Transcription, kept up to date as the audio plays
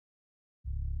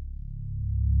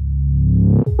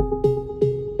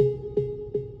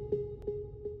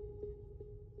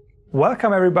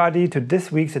Welcome everybody to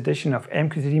this week's edition of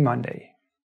MQTT Monday.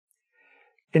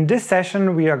 In this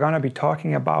session we are going to be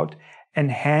talking about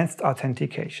enhanced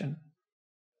authentication.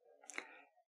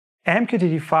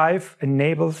 MQTT 5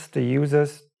 enables the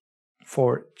users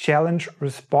for challenge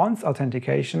response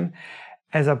authentication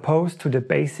as opposed to the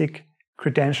basic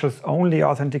credentials only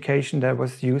authentication that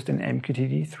was used in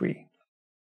MQTT 3.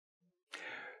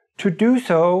 To do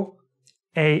so,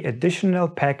 an additional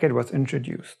packet was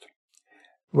introduced.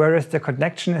 Whereas the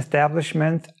connection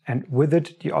establishment and with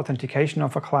it the authentication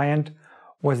of a client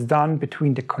was done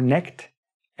between the CONNECT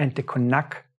and the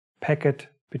CONNACK packet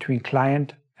between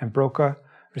client and broker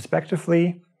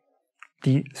respectively,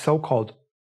 the so-called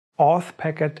AUTH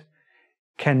packet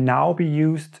can now be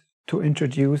used to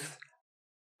introduce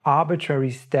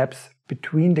arbitrary steps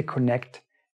between the CONNECT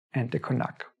and the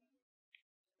CONNACK.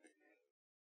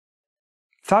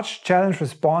 Such challenge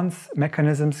response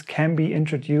mechanisms can be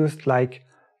introduced like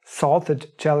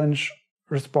salted challenge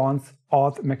response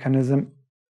auth mechanism,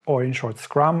 or in short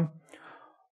Scrum,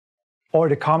 or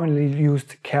the commonly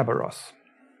used Kerberos.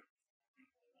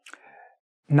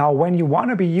 Now when you want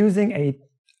to be using an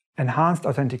enhanced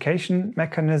authentication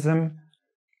mechanism,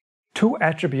 two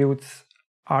attributes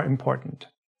are important: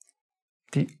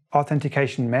 the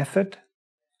authentication method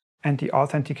and the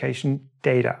authentication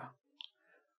data.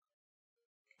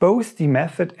 Both the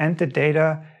method and the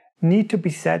data need to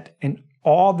be set in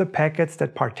all the packets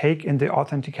that partake in the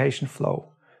authentication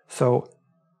flow. So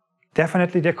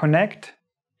definitely the CONNECT,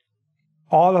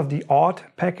 all of the AUTH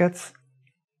packets,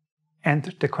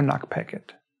 and the CONNACK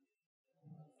packet.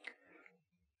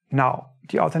 Now,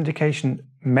 the authentication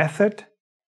method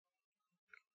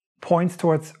points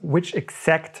towards which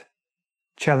exact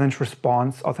challenge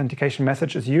response authentication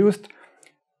message is used,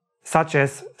 such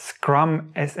as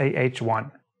Scrum SAH1.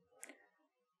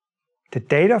 The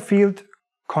data field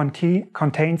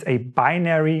contains a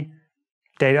binary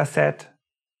data set,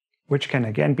 which can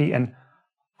again be an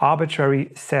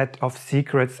arbitrary set of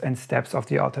secrets and steps of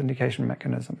the authentication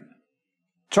mechanism.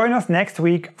 Join us next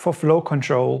week for flow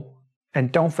control, and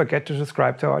don't forget to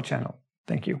subscribe to our channel.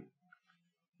 Thank you.